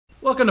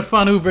Welcome to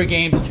Fun Uber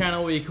Games, the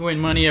channel where you can win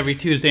money every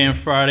Tuesday and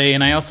Friday,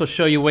 and I also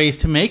show you ways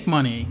to make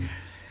money.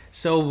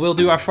 So we'll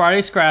do our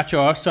Friday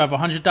scratch-offs. So I have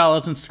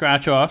 $100 in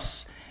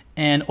scratch-offs,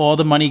 and all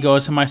the money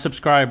goes to my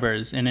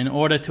subscribers. And in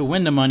order to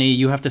win the money,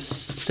 you have to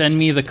send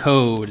me the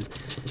code.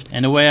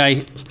 And the way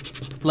I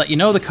let you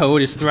know the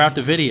code is throughout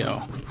the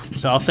video.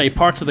 So I'll say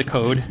parts of the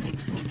code,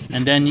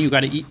 and then you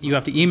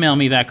have to email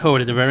me that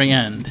code at the very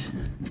end.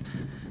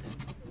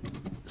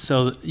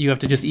 So you have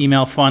to just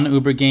email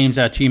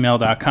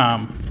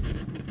funubergames@gmail.com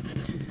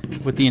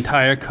with the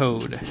entire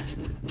code,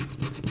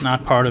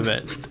 not part of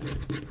it.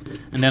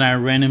 And then I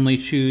randomly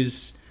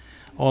choose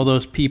all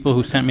those people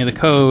who sent me the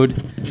code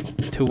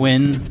to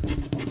win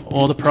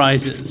all the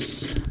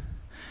prizes.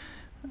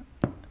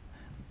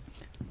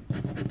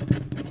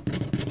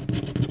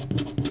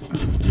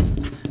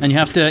 And you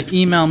have to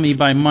email me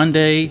by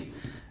Monday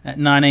at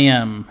 9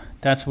 a.m.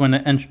 That's when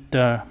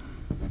the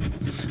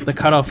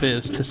cutoff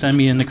is to send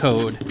me in the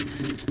code,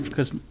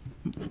 because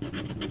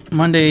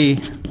Monday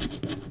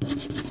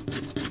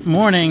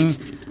morning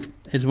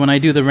is when I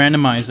do the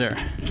randomizer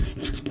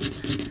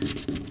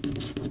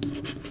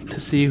to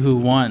see who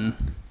won.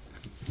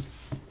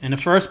 And the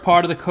first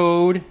part of the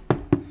code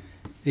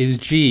is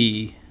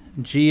G.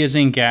 G is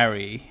in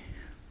Gary.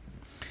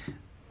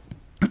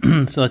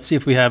 So let's see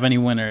if we have any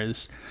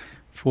winners.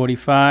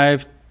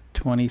 45,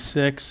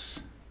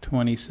 26,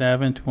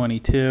 27,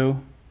 22,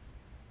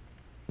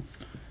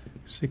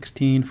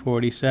 16,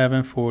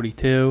 47,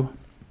 42,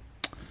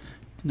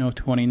 no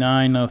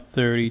 29, no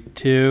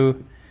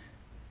 32,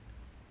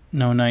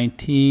 no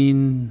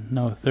 19,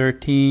 no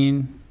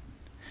 13,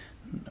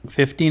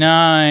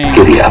 59.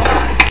 Giddy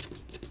up.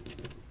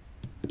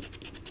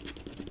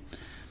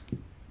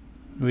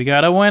 We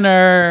got a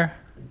winner.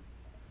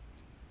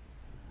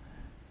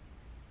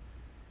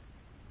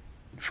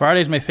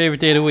 Friday's my favorite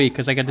day of the week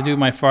because I get to do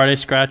my Friday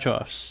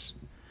scratch-offs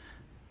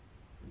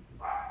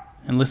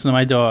and listen to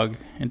my dog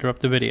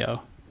interrupt the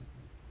video.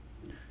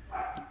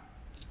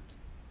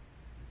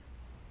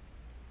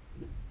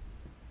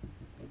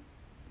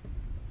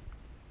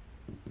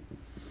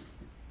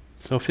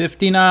 So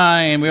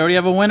 59, we already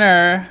have a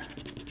winner.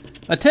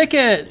 A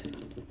ticket!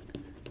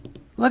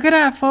 Look at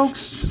that,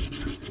 folks.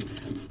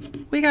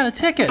 We got a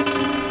ticket.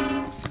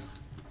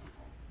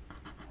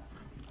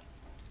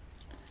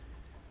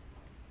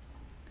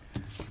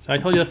 So I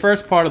told you the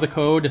first part of the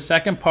code. The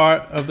second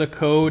part of the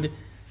code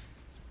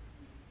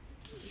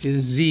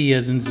is Z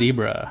as in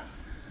zebra.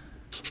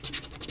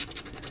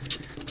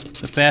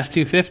 The Fast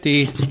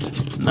 250,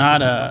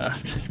 nada.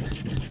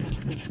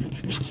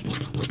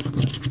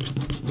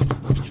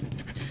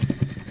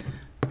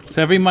 So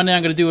every Monday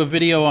I'm going to do a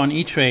video on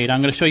E-Trade. I'm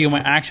going to show you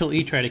my actual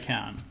E-Trade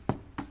account.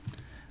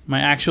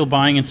 My actual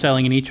buying and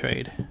selling in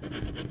E-Trade.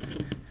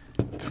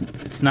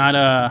 It's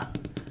not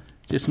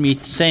just me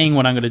saying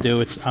what I'm going to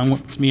do. It's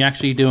me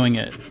actually doing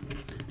it.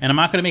 And I'm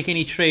not going to make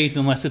any trades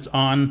unless it's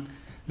on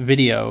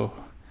video.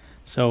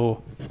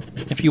 So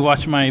if you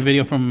watch my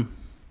video from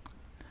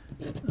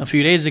a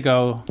few days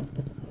ago,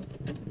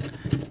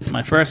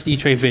 my first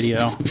E-Trade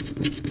video,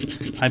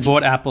 I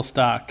bought Apple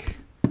stock.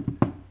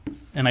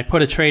 And I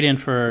put a trade in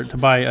to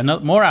buy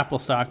more Apple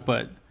stock,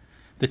 but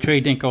the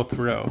trade didn't go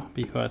through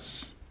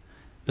because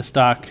the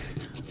stock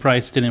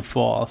price didn't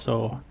fall.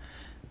 So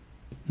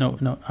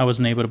no, I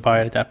wasn't able to buy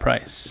it at that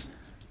price.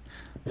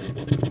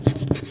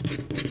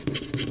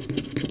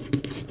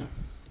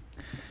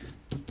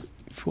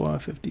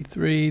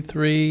 $453,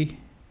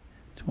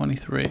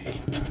 $323,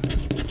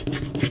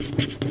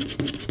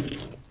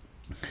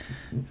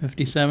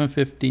 57,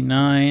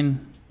 59,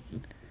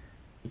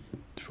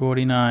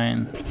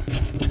 49.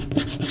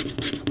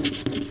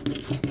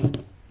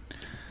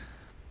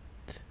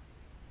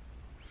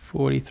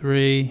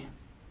 43,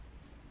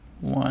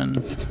 1,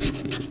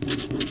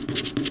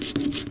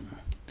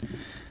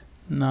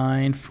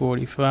 9,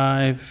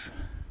 45,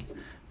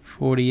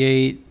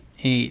 48,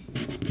 8.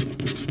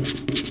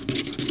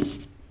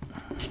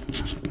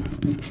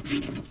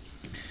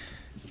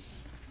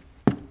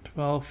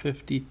 12,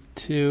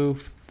 52,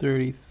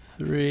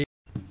 33.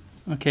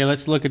 Okay,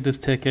 let's look at this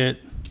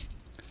ticket.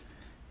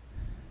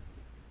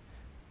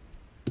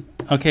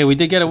 Okay, we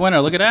did get a winner.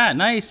 Look at that.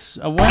 Nice.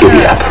 A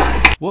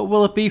winner. What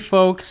will it be,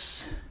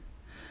 folks?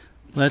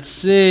 Let's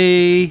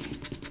see.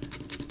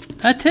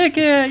 A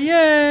ticket!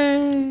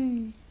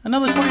 Yay!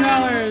 Another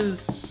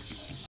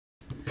 $20.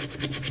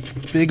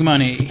 Big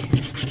money.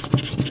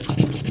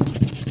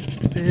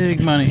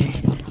 Big money.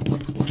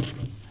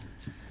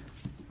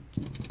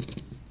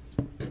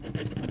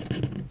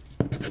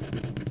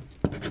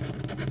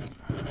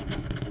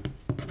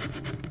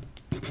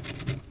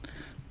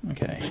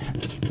 Okay.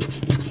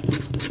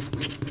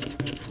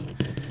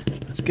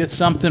 Let's get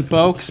something,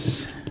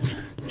 folks.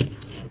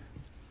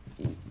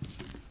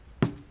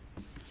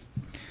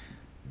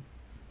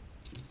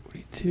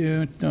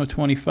 No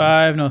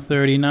 25, no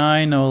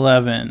 39, no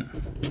 11.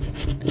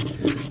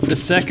 The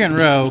second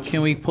row,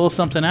 can we pull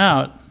something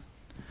out?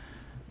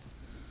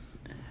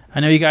 I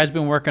know you guys have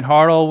been working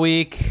hard all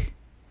week.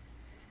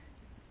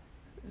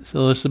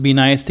 So this would be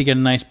nice to get a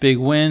nice big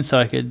win so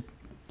I could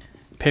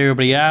pay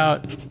everybody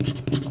out.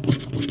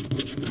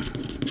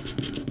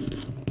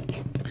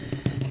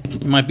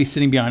 You might be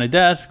sitting behind a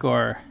desk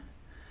or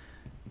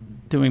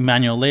doing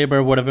manual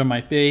labor, whatever it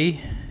might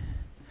be.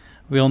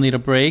 We all need a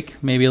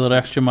break, maybe a little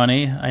extra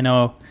money. I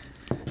know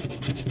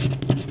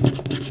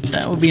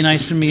that would be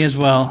nice for me as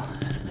well.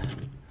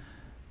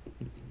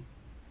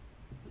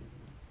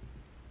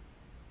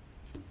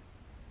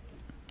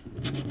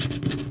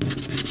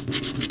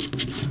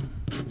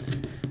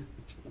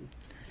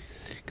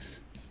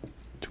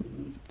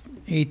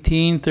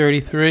 $18,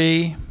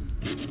 $33,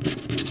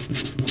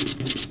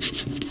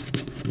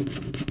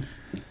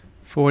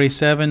 $47,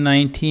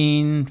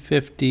 $19,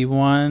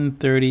 $51,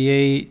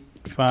 $38,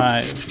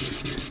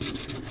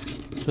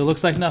 $5. So it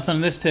looks like nothing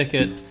on this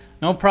ticket.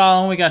 No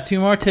problem, we got 2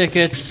 more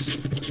tickets.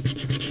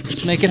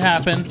 Let's make it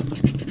happen.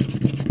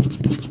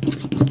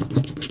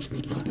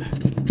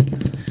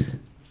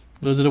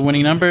 Those are the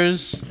winning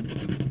numbers.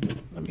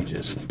 Let me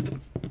just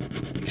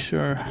make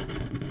sure.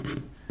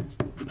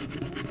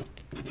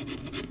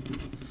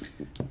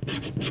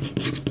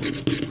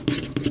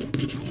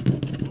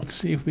 Let's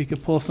see if we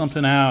could pull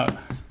something out.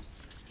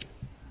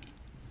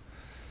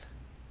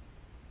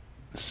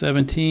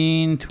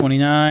 17,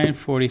 29,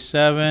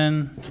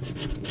 47,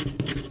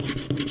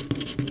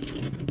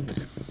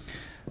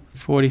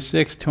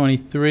 46,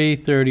 23,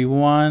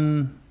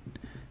 31,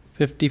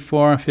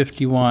 54, and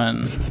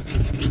 51.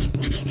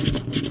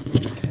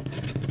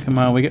 Come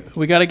on,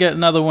 we got to get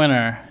another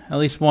winner. At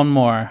least one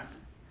more.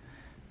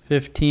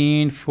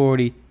 15,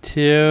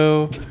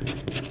 42,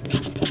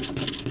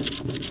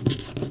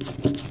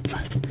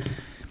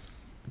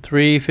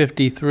 3,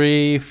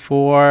 53,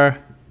 4,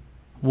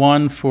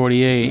 1,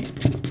 48.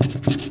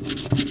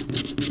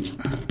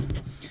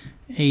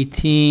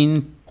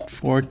 18,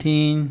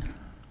 14,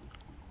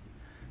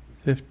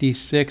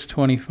 56,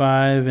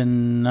 25,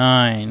 and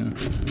 9.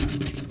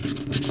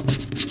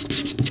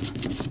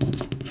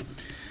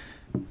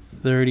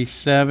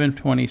 37,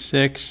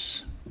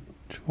 26,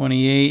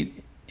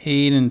 28,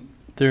 8, and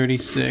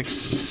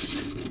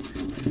 36.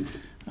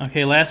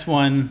 Okay, last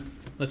one.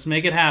 Let's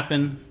make it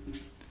happen.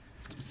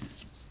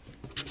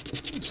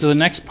 So the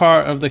next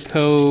part of the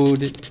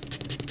code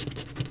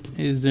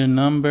is the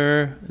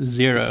number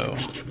 0.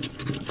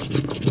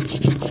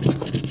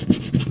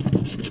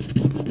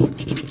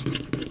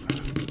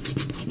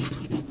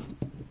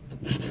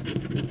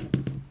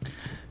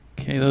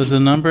 Okay, those are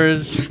the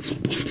numbers.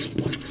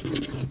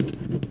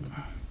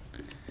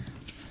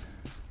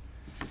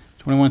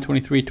 21,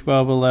 23,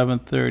 12, 11,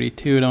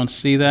 32. Don't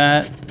see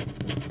that.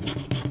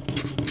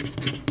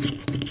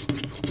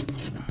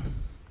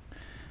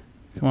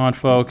 Come on,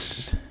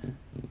 folks.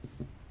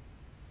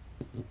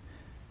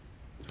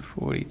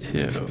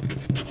 42.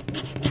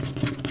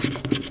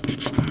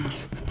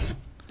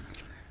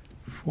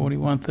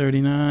 41,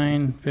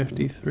 39,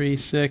 53,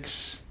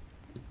 6,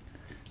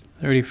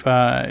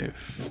 35.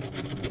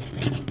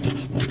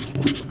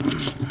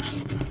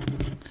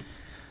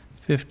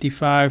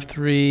 55,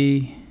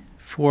 3,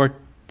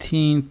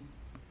 14,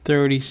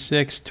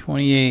 36,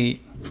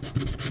 28.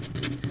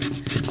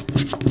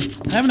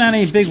 I haven't had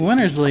any big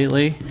winners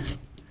lately.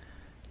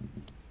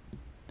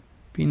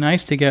 Be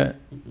nice to get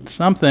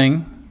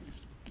something,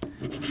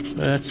 but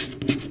that's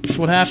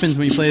what happens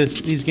when you play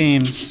these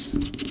games.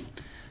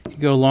 You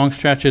go long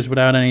stretches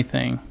without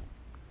anything.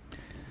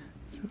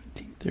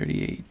 17,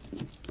 38.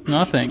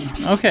 Nothing.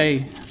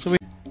 Okay, so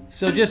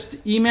just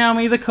email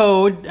me the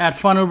code at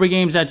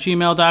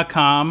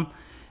funubergames@gmail.com.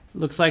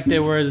 Looks like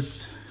there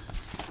was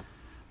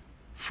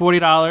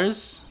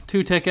 $40,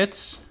 2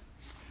 tickets.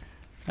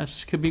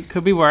 That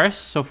could be worse.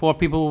 So 4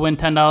 people will win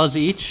 $10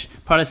 each.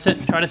 Try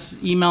to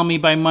email me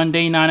by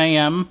Monday 9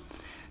 a.m.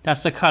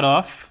 That's the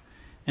cutoff.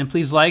 And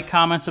please like,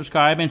 comment,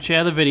 subscribe, and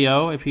share the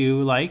video if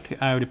you like.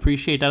 I would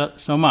appreciate that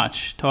so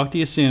much. Talk to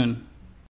you soon.